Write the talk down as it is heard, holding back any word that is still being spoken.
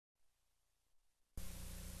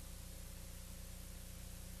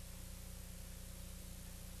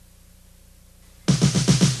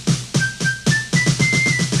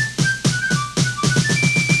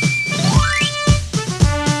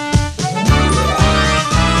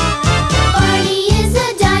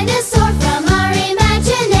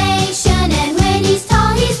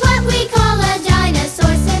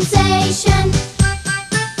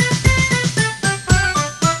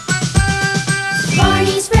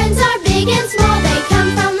big and small, they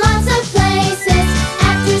come from lots of places.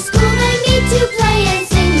 After school they meet to play and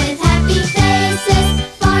sing with happy faces.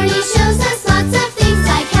 Barney shows us lots of things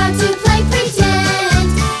like how to play pretend,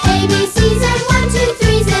 ABCs and 1, 2,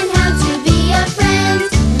 3s and how to be a friend.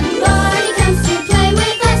 Barney comes to play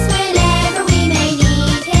with us whenever we may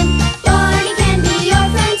need him. Barney can be your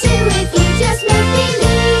friend too if you just make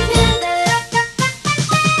believe him.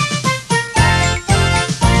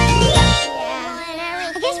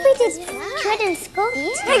 I guess we did good in school.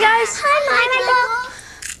 Hey guys. Hi, Michael.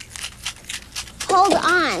 Hold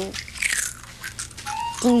on.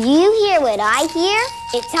 Do you hear what I hear?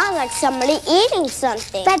 It sounds like somebody eating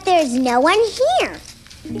something. But there's no one here.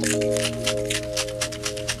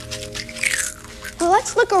 Well,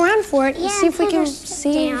 let's look around for it and see if we can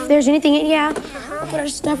see if there's anything. Yeah, we'll put our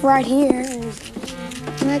stuff right here. And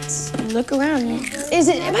let's look around. Is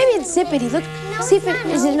it? It might be zippity. Look, see if it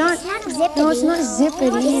is. It not? No, it's not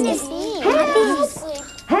zippity. Help!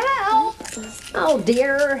 Help! Oh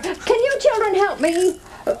dear. Can you children help me?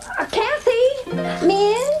 Kathy?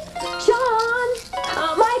 Min? Sean?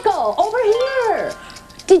 Michael, over here.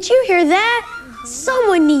 Did you hear that?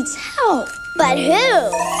 Someone needs help. But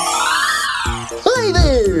who? Hi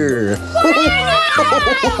there!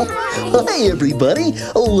 Hi, everybody!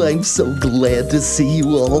 Oh, I'm so glad to see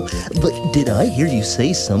you all. But did I hear you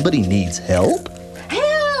say somebody needs help?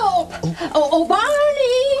 Help! Oh,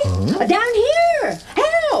 Barney! Down here!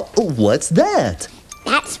 Help! What's that?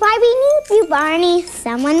 That's why we need you, Barney.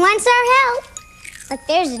 Someone wants our help. But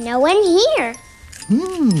there's no one here.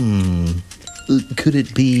 Could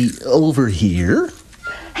it be over here?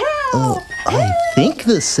 Help! I think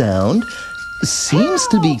the sound seems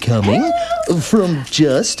to be coming from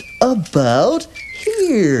just about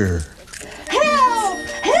here. Help!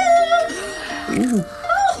 Help!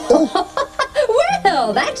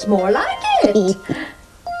 Well, that's more like it.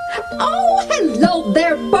 Oh, hello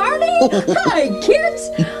there, Barney. Hi, kids.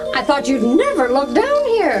 I thought you'd never look down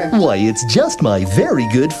here. Why, it's just my very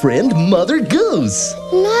good friend, Mother Goose.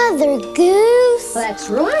 Mother Goose. That's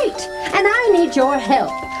right. And I need your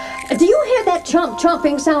help. Do you hear that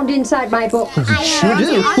chomping sound inside my book? I sure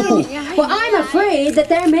do. Well, I'm afraid that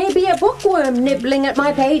there may be a bookworm nibbling at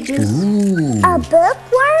my pages. A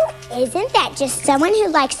bookworm? Isn't that just someone who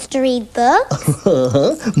likes to read books?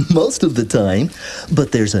 Most of the time.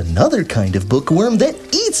 But there's another kind of bookworm that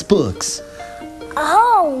eats books.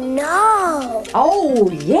 Oh, no. Oh,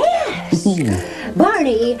 yes.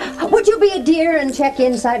 Barney, would you be a dear and check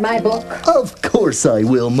inside my book? Of course I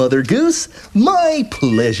will, Mother Goose. My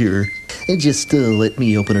pleasure. Just let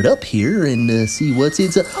me open it up here and see what's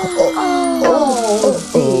inside. Oh,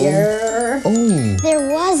 dear. There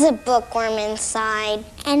was a bookworm inside,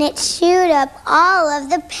 and it chewed up all of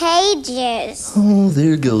the pages. Oh,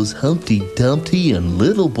 there goes Humpty Dumpty and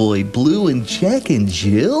Little Boy Blue and Jack and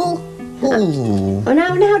Jill. Oh.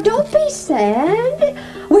 Now, don't be sad.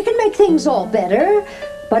 We can make things all better,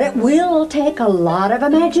 but it will take a lot of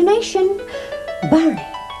imagination. Barney,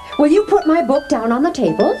 will you put my book down on the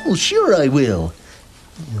table? Well, sure I will.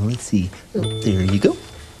 Let's see. There you go.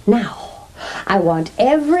 Now, I want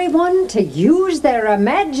everyone to use their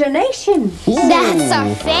imagination. Ooh. That's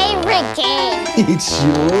our favorite game. It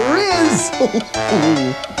sure is.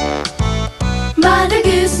 Mother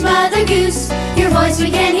Goose, your voice we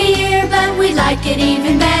can hear, but we'd like it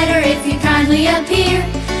even better if you kindly appear.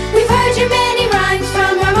 We've heard your many rhymes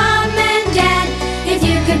from our mom and dad. If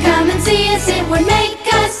you could come and see us, it would make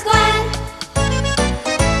us glad.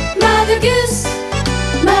 Mother Goose,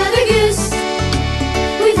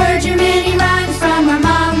 we've heard your many rhymes from our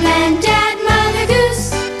mom and dad. Mother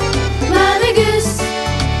Goose,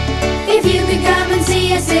 if you could come and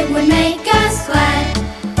see us, it would make us glad.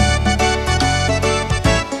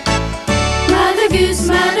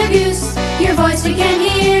 Mother Goose, your voice we can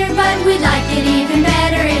hear, but we'd like it even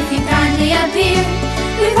better if you kindly appear.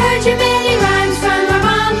 We've heard your many rhymes from our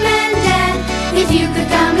mom and dad. If you could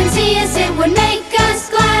come and see us, it would make us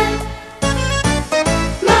glad.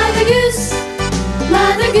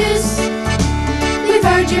 Mother Goose, we've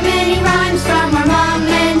heard your many rhymes from our mom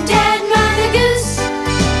and dad.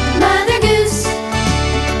 Mother Goose,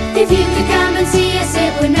 if you could come and see us,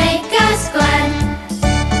 it would make us glad.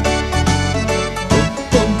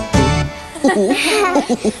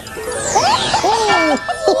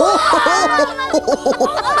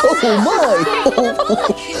 Oh, my!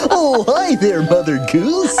 Oh, hi there, Mother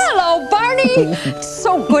Goose. Hello, Barney.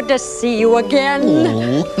 So good to see you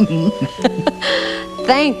again.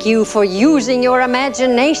 Thank you for using your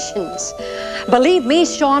imaginations. Believe me,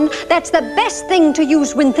 Sean, that's the best thing to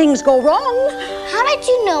use when things go wrong. How did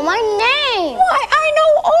you know my name? Why, I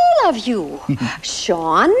know all of you.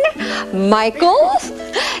 Sean, Michael,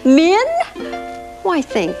 Min. Why,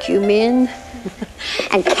 thank you, Min.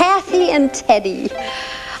 And Kathy and Teddy.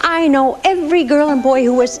 I know every girl and boy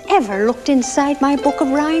who has ever looked inside my book of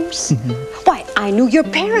rhymes. Why, I knew your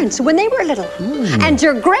parents when they were little. And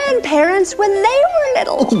your grandparents when they were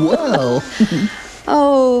little. Wow.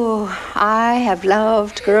 Oh, I have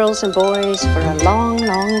loved girls and boys for a long,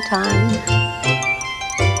 long time.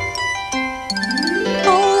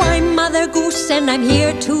 Oh, I'm Mother Goose, and I'm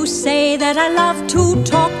here to say that I love to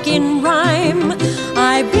talk in rhyme.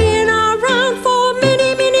 I've been around for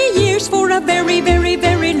many, many years, for a very, very,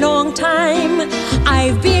 very long time.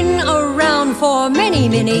 I've been around for many,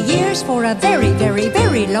 many years, for a very, very,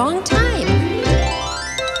 very long time.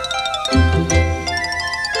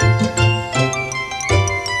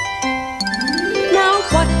 Now,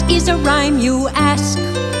 what is a rhyme, you ask?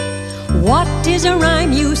 What is a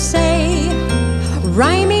rhyme, you say?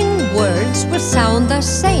 Rhyming words will sound the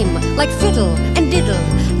same, like fiddle and diddle,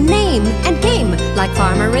 name and game, like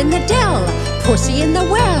farmer in the dell, pussy in the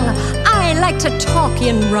well. I like to talk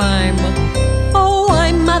in rhyme. Oh,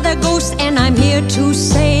 I'm Mother Goose, and I'm here to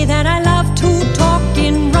say that I love to talk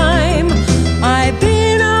in rhyme. I've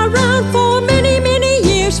been around for many, many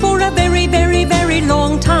years, for a very, very, very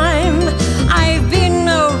long time. I've been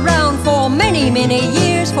around for many, many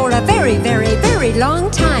years, for a very, very, very long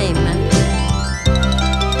time.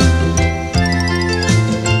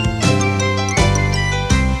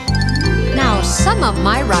 Some of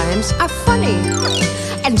my rhymes are funny,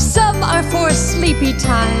 and some are for sleepy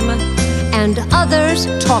time, and others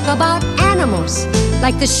talk about animals,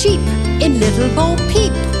 like the sheep in Little Bo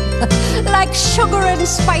Peep, like sugar and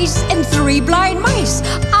spice and three blind mice.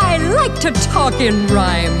 I like to talk in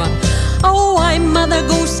rhyme. Oh, I'm Mother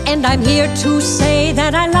Goose, and I'm here to say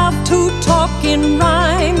that I love to talk in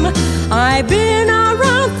rhyme. I've been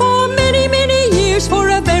around for many, many years, for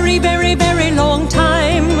a very, very, very long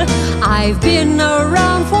time. I've been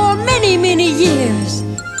around for many, many years,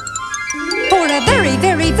 for a very,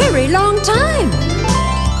 very, very long time.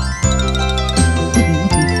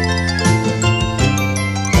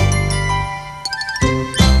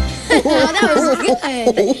 Oh, that was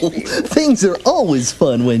good. Things are always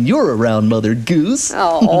fun when you're around, Mother Goose.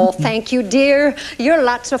 Oh, thank you, dear. You're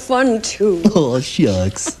lots of fun, too. Oh,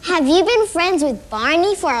 shucks. Have you been friends with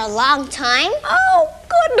Barney for a long time? Oh,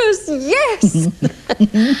 goodness, yes.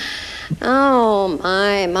 Oh,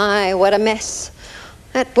 my, what a mess.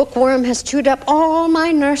 That bookworm has chewed up all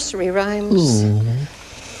my nursery rhymes.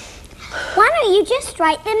 Why don't you just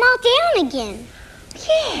write them all down again?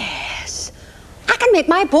 Yes. I can make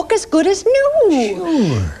my book as good as new.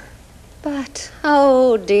 Sure. But,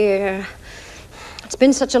 oh, dear. It's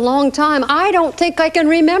been such a long time. I don't think I can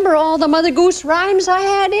remember all the Mother Goose rhymes I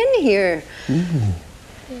had in here.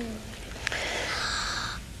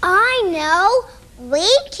 I know. We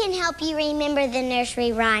can help you remember the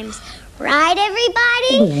nursery rhymes. Right,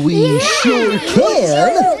 everybody? We sure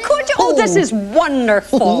can. Could you? Oh, this is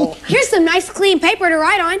wonderful. Here's some nice clean paper to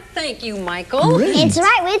write on. Thank you, Michael. Great. It's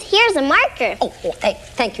right with, here's a marker. Oh,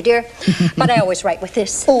 thank you, dear. But I always write with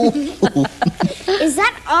this. Is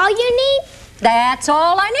that all you need? That's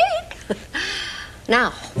all I need.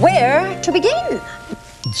 Now, where to begin?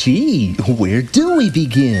 Gee, where do we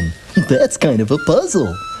begin? That's kind of a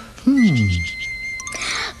puzzle.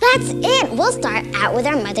 That's it. We'll start out with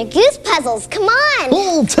our Mother Goose puzzles. Come on.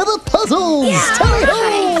 Oh, to the puzzles!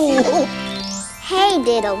 Tally-ho! Hey,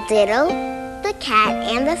 diddle, diddle, the cat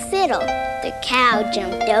and the fiddle. The cow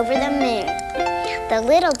jumped over the moon. The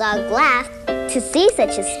little dog laughed to see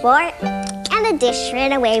such a sport, and the dish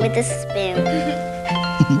ran away with the spoon.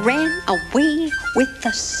 Ran away with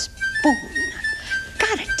the spoon.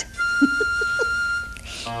 Got it.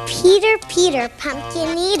 Peter, Peter,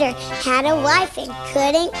 pumpkin eater, had a wife and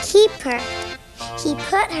couldn't keep her. He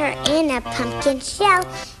put her in a pumpkin shell,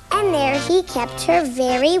 and there he kept her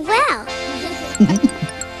very well.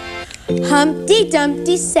 Humpty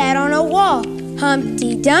Dumpty sat on a wall.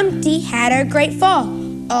 Humpty Dumpty had a great fall.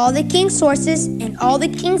 All the king's horses and all the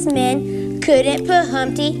king's men couldn't put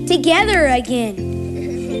Humpty together again.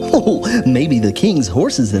 Oh, maybe the king's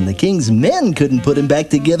horses and the king's men couldn't put him back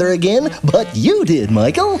together again, but you did,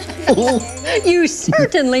 Michael. You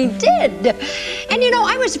certainly did. And you know,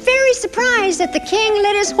 I was very surprised that the king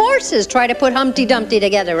let his horses try to put Humpty Dumpty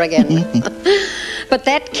together again. But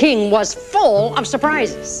that king was full of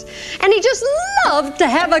surprises, and he just loved to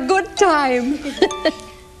have a good time.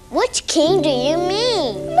 Which king do you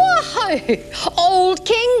mean? Why, old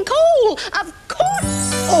King Cole, of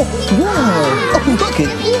course. Oh, wow! Oh, look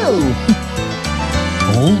at you!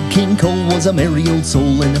 Old King Cole was a merry old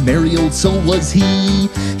soul, and a merry old soul was he.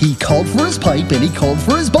 He called for his pipe, and he called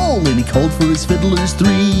for his bowl, and he called for his fiddlers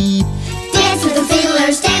three. Dance with the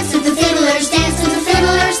fiddlers, dance with the fiddlers, dance with the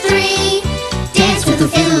fiddlers three. Dance with the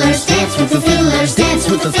fiddlers, dance with the fiddlers, dance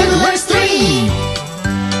with the fiddlers three.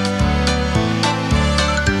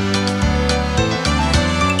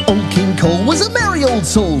 Old King Cole was a merry old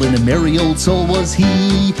soul, and a merry old soul was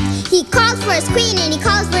he. He called for his queen, and he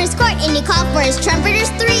called for his court, and he called for his trumpeters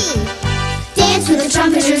three. Dance with the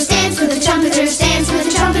trumpeters, dance with the trumpeters, dance with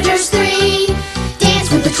the trumpeters three. Dance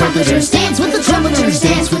with the trumpeters, dance with the trumpeters,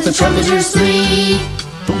 dance with the trumpeters three.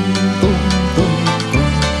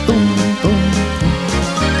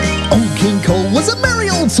 Old King Cole was a merry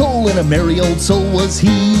old soul, and a merry old soul was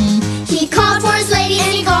he. He called for his ladies,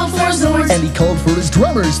 and he called for his lords, and he called for his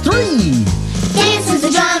drummers three. Dance with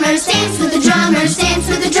the drummers, dance with the drummers, dance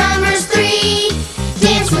with the drummers three.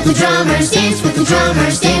 Dance with the drummers, dance with the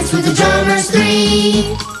drummers, dance with the drummers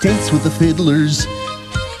three. Dance with the fiddlers,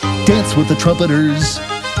 dance with the trumpeters,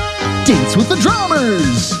 dance with the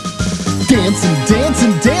drummers. Dance and dance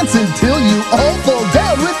and dance until you all fall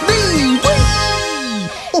down with me.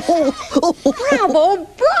 Bravo,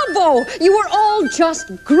 bravo! You were all just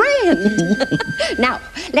grand. Now,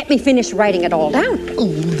 let me finish writing it all down. Oh,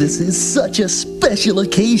 this is such a special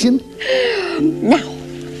occasion. Now,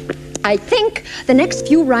 I think the next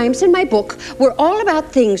few rhymes in my book were all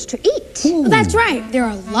about things to eat. Well, that's right. There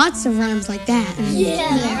are lots of rhymes like that.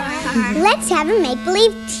 Let's have a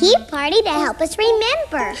make-believe tea party to help us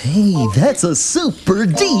remember. Hey, that's a super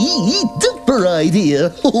duper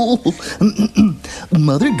idea.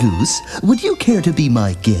 Mother Goose, would you care to be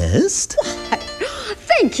my guest?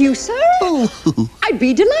 Thank you, sir. I'd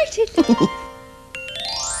be delighted.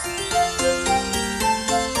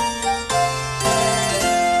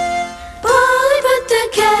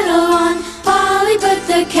 Polly, put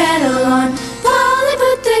the kettle on. Polly,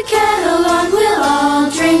 put the kettle on. We'll all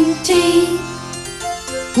drink tea.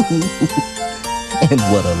 And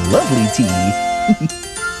what a lovely tea.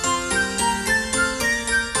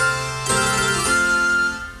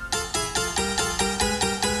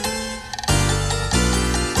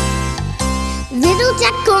 Little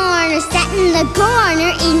Jack Horner sat in the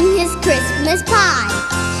corner eating his Christmas pie.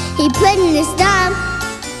 He put in his thumb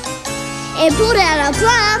and pulled out a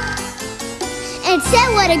plum and said,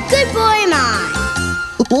 "What a good boy am I."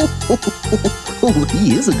 Oh,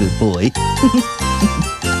 he is a good boy.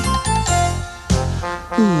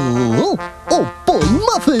 Oh, boy,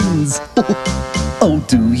 muffins! Oh,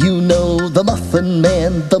 do you know the Muffin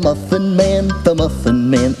Man, the Muffin Man, the Muffin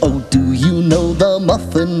Man? Oh, do you know the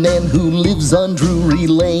Muffin Man who lives on Drury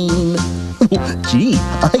Lane? Gee,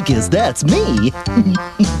 I guess that's me.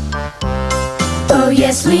 Oh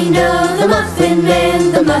yes, we know the Muffin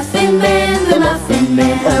Man, the Muffin Man, the Muffin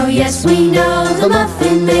Man. Oh yes, we know the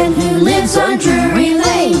Muffin Man who lives on Drury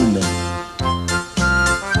Lane.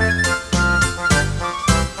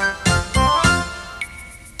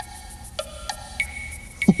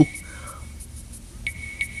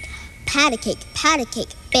 Pat a cake,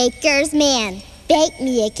 baker's man. Bake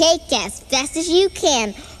me a cake as fast as you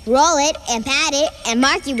can. Roll it and pat it and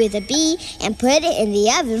mark it with a B and put it in the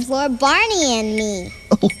oven for Barney and me.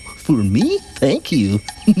 Oh, for me? Thank you.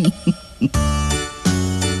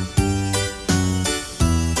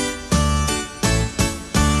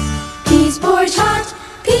 Peas porridge hot,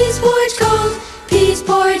 peas porridge cold, peas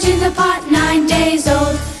porridge in the pot 9 days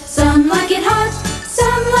old. Some like it hot,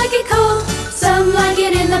 some like it cold, some like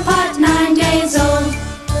it in the pot 9 days old.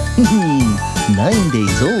 9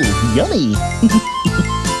 days old, yummy.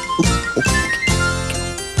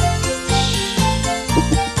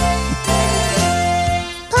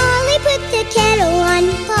 Polly put the kettle on,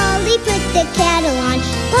 Polly put the kettle on,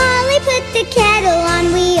 Polly put the kettle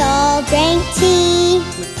on, we all drank tea.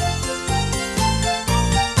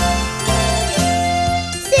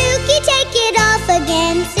 Suki, take it off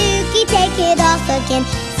again, Suki, take it off again,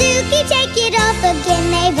 Suki, take it off again,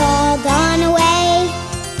 they've all gone away.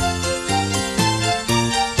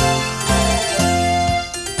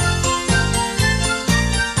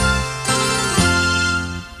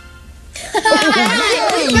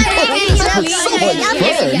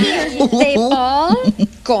 They've all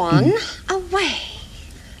gone away.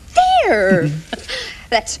 There.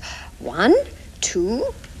 That's 1,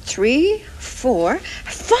 2, 3, 4,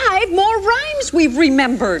 5 more rhymes we've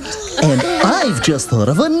remembered. And I've just thought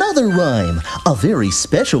of another rhyme. A very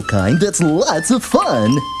special kind that's lots of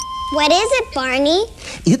fun. What is it, Barney?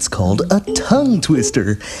 It's called a tongue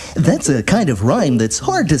twister. That's a kind of rhyme that's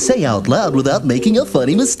hard to say out loud without making a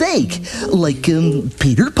funny mistake. Like,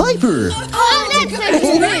 Peter Piper. Oh, that's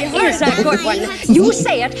Here's a good one. You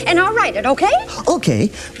say it, and I'll write it, okay?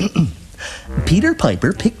 Okay. Peter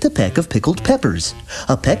Piper picked a peck of pickled peppers.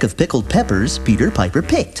 A peck of pickled peppers Peter Piper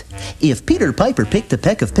picked. If Peter Piper picked a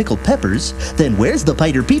peck of pickled peppers, then where's the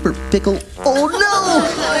Peter Piper pickle? Oh, no!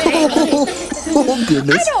 Oh,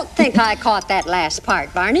 goodness. I don't think I caught that last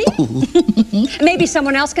part, Barney. Maybe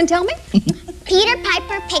someone else can tell me? Peter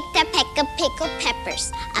Piper picked a peck of pickled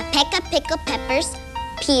peppers. A peck of pickled peppers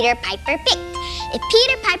Peter Piper picked. If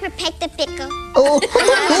Peter Piper picked a pickle... Oh,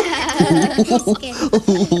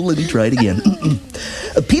 let me try it again.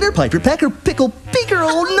 Peter Piper pecker pickle peeker.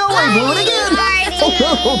 Oh, no, I wrote it again.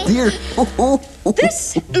 Oh, dear.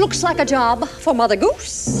 This looks like a job for Mother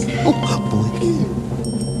Goose. Oh, boy.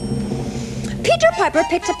 Peter Piper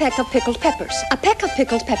picked a peck of pickled peppers. A peck of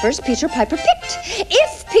pickled peppers Peter Piper picked.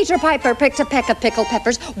 If Peter Piper picked a peck of pickled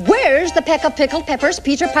peppers, where's the peck of pickled peppers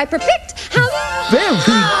Peter Piper picked? Very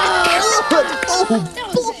good.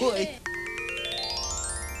 Oh, boy.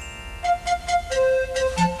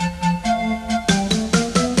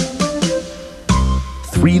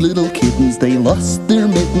 Three little kittens, they lost their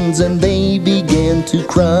mittens and they began to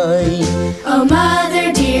cry. Oh,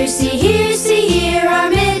 mother dear, see here, our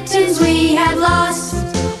mittens we have lost.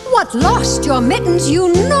 What, lost your mittens,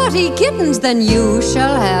 you naughty kittens? Then you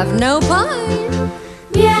shall have no pie.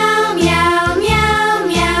 Meow, meow, meow,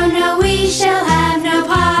 meow, no, we shall have no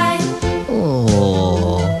pie.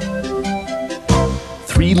 Oh.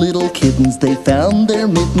 Three little kittens, they found their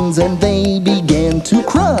mittens and they began to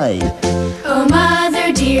cry. Oh,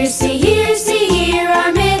 mother dear, see here,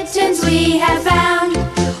 our mittens we have found.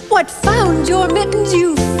 What, found your mittens,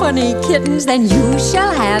 you funny kittens? Then you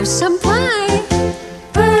shall have some pie.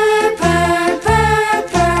 Purr, purr, purr,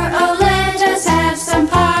 purr, oh, let us have some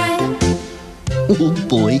pie. Oh,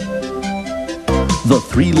 boy. The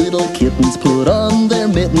three little kittens put on their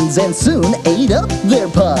mittens and soon ate up their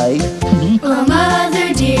pie. Oh,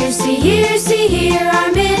 mother dear, see here,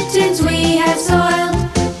 our mittens we have soiled.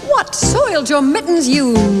 What, soiled your mittens,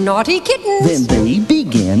 you naughty kittens? Then they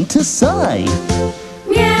began to sigh.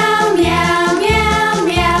 Meow, meow, meow,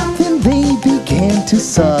 meow. Then they began to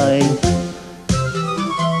sigh.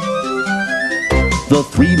 The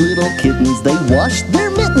three little kittens, they washed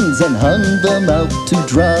their mittens and hung them out to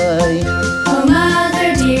dry. Oh,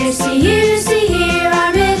 mother dear, see here,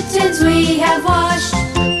 our mittens we have washed.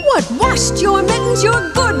 What, washed your mittens,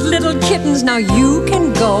 your good little kittens? Now you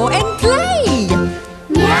can go and play.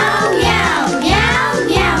 Meow, meow, meow,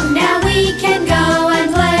 meow, now we can go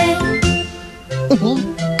and play.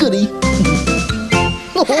 Goody.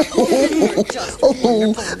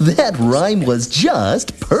 Oh, that rhyme was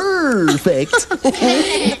just perfect.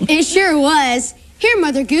 It sure was. Here,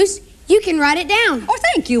 Mother Goose, you can write it down. Oh,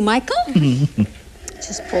 thank you, Michael.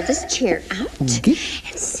 Just pull this chair out and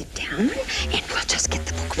sit down, and we'll just get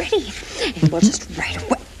the book ready. And we'll just write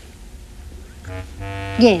away.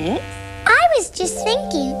 Yes? I was just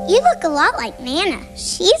thinking, you look a lot like Nana.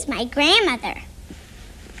 She's my grandmother.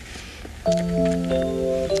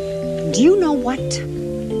 Do you know what?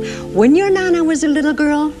 When your Nana was a little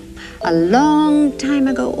girl, a long time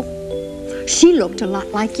ago, she looked a lot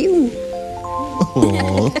like you.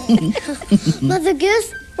 Mother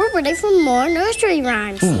Goose, we're ready for more nursery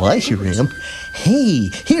rhymes. Oh, I sure am. Hey,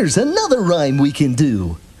 here's another rhyme we can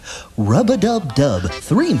do. Rub-a-dub-dub,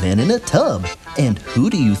 three men in a tub. And who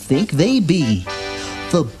do you think they be?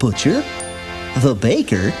 The butcher, the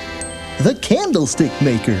baker, the candlestick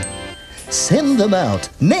maker. Send them out,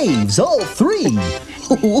 knaves all three.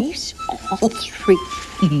 Knaves all three.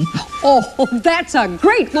 Oh, that's a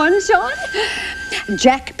great one, Sean.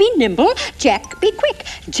 Jack be nimble, Jack be quick.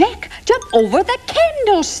 Jack, jump over the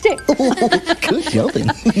candlestick. Good jumping.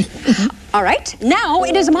 All right, now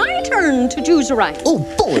it is my turn to choose a rhyme. Oh,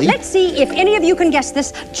 boy. Let's see if any of you can guess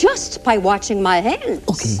this just by watching my hands.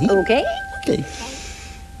 Okay. Okay? Okay.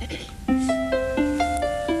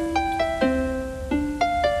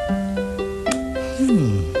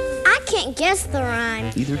 I can't guess the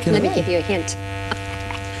rhyme. Either can Let me I. give you a hint.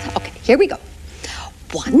 Okay, here we go.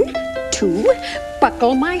 1, 2,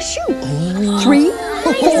 buckle my shoe. 3,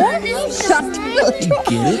 4, shut the door.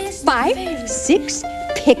 Get it? 5, 6,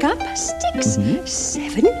 pick up sticks.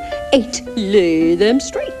 7, 8, lay them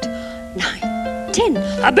straight. 9, 10,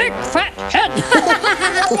 a big fat head.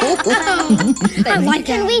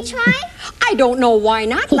 Can we try? I don't know why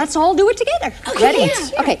not. Let's all do it together. Ready?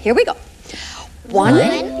 Okay, here we go.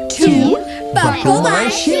 1, 2, Buckle my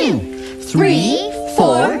shoe. 3,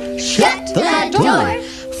 4, shut the door.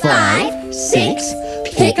 5, 6,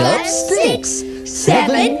 pick up sticks.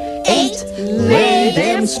 7, 8, lay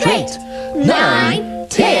them straight. 9,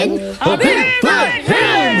 10, a big fat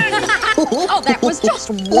hen. Oh, Oh, that was just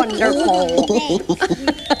wonderful.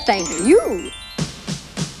 Thank you.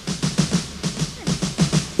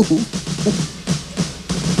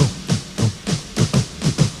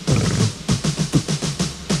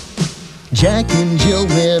 Jack and Jill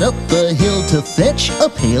went up the hill to fetch a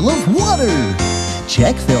pail of water.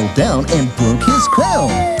 Jack fell down and broke his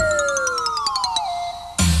crown.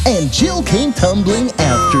 And Jill came tumbling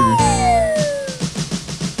after.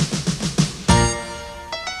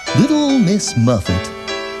 Little Miss Muffet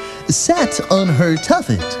sat on her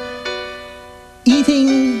tuffet,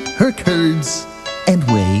 eating her curds and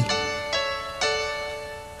whey.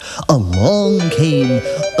 Along came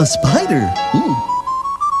a spider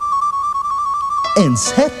and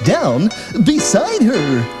sat down beside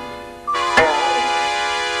her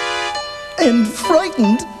and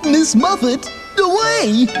frightened Miss Muffet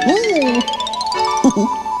away.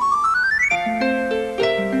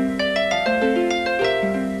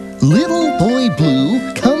 Little Boy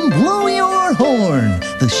Blue, come blow your horn.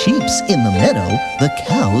 The sheep's in the meadow, the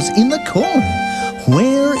cow's in the corn.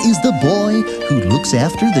 Where is the boy who looks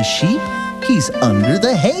after the sheep? He's under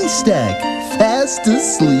the haystack, fast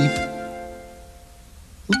asleep.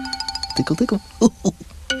 Tickle, tickle.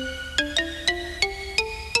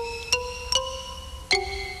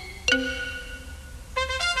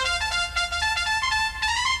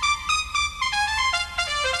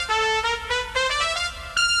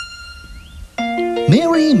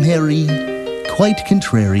 Mary, Mary, quite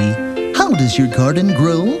contrary, how does your garden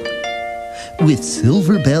grow? With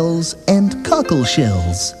silver bells and cockle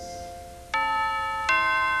shells,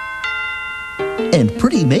 and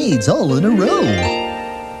pretty maids all in a row.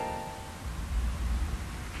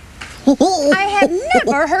 I have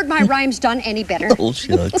never heard my rhymes done any better. Oh,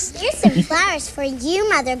 shucks. Here's some flowers for you,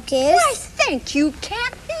 Mother Goose. Why, thank you,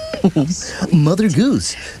 Kathy. Mother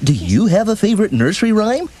Goose, do you have a favorite nursery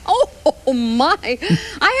rhyme? Oh, my.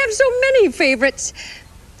 I have so many favorites.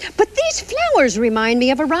 But these flowers remind me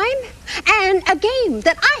of a rhyme and a game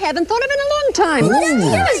that I haven't thought of in a long time. Oh,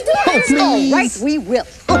 please. All right, we will.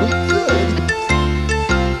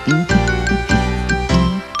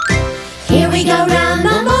 Here we go round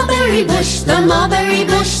the mulberry bush, the mulberry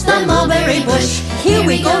bush, the mulberry bush. Here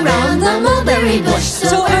we go round the mulberry bush,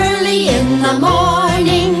 so early in the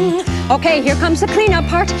morning. Okay, here comes the cleanup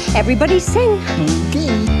part. Everybody sing.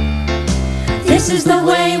 Okay. This is the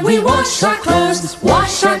way we wash our clothes,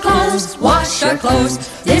 wash our clothes, wash our clothes.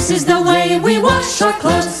 This is the way we wash our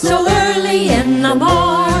clothes, so early in the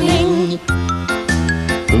morning.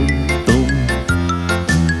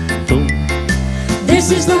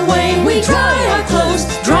 This is the way we dry our clothes,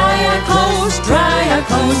 dry our clothes, dry our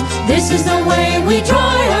clothes. This is the way we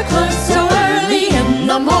dry our clothes, so early in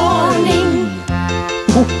the morning.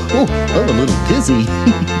 I'm a little dizzy.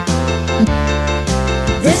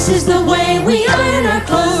 This is the way we iron our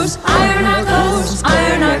clothes, iron our clothes,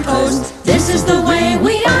 iron our clothes. This is the way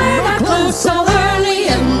we iron our clothes, so early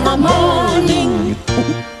in the morning.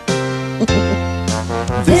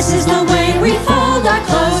 This is the way we fold our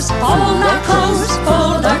clothes, fold our clothes,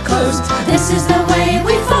 fold our clothes. This is the way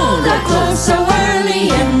we fold our clothes, so early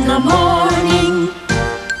in the morning.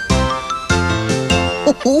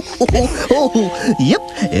 Yep,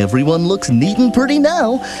 everyone looks neat and pretty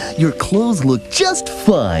now. Your clothes look just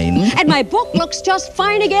fine. And my book looks just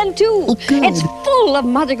fine again, too. Oh, good. It's full of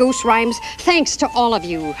Mother Goose rhymes, thanks to all of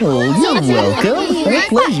you. Oh, you're welcome. My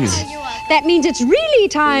pleasure. That means it's really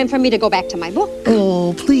time for me to go back to my book.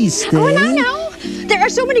 Oh, please stay. Oh, now. There are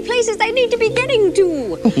so many places I need to be getting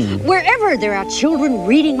to. Wherever there are children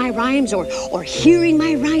reading my rhymes or hearing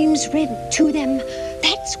my rhymes read to them,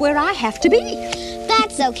 that's where I have to be.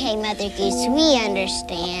 That's okay, Mother Goose. We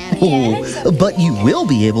understand. Oh, but you will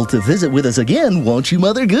be able to visit with us again, won't you,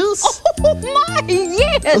 Mother Goose? Oh, my,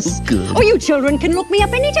 yes. Oh, good. Oh, you children can look me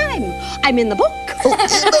up anytime. I'm in the book. Oh,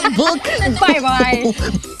 the book. Bye-bye.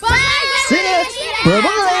 Bye. See ya.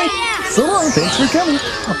 Bye-bye. So long. Thanks for coming.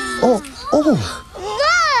 Oh. Look.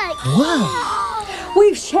 Wow.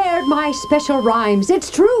 We've shared my special rhymes, it's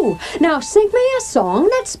true. Now sing me a song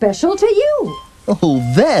that's special to you. Oh,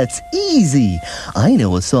 that's easy. I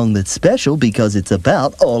know a song that's special because it's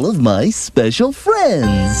about all of my special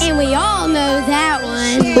friends. And we all know that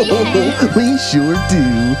one. Oh, we sure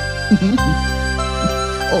do.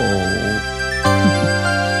 Oh.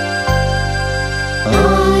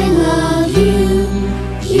 I love you,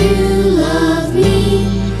 you love me.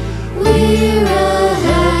 We're a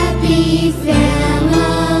happy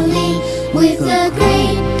family with a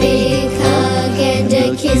great big hug and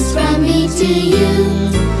a kiss from me to you.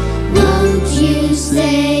 Won't you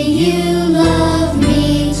say you love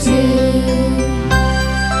me too?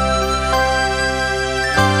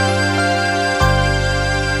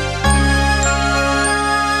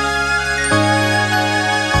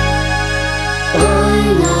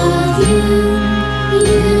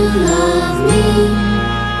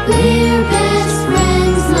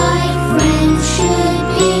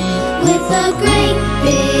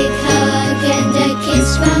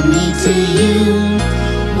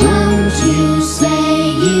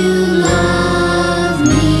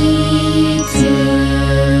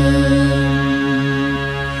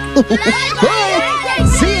 Bye!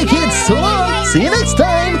 See you, kids! So long! See you next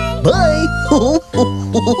time! Bye!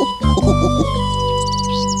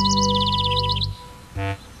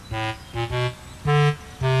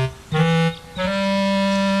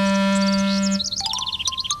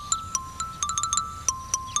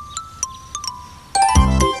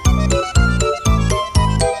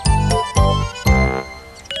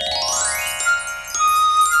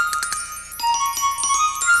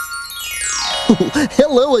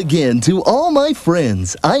 Hello again to all my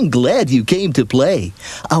friends. I'm glad you came to play.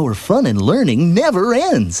 Our fun and learning never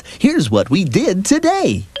ends. Here's what we did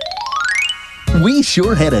today. We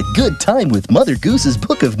sure had a good time with Mother Goose's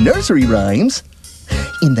book of nursery rhymes.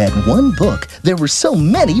 In that one book, there were so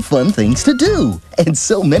many fun things to do and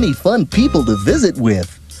so many fun people to visit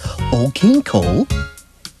with. Old King Cole,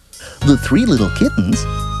 the 3 little kittens,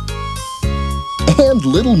 and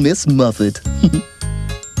Little Miss Muffet.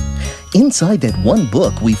 Inside that one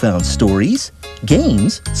book, we found stories,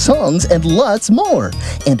 games, songs, and lots more.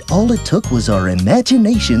 And all it took was our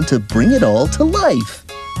imagination to bring it all to life.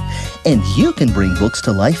 And you can bring books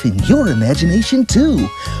to life in your imagination too,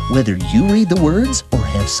 whether you read the words or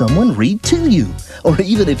have someone read to you, or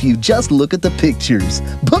even if you just look at the pictures.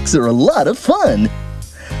 Books are a lot of fun.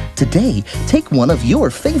 Today, take one of your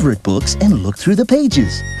favorite books and look through the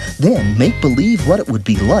pages. Then make believe what it would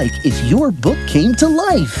be like if your book came to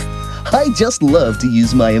life. I just love to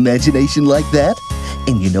use my imagination like that.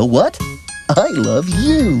 And you know what? I love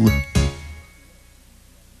you.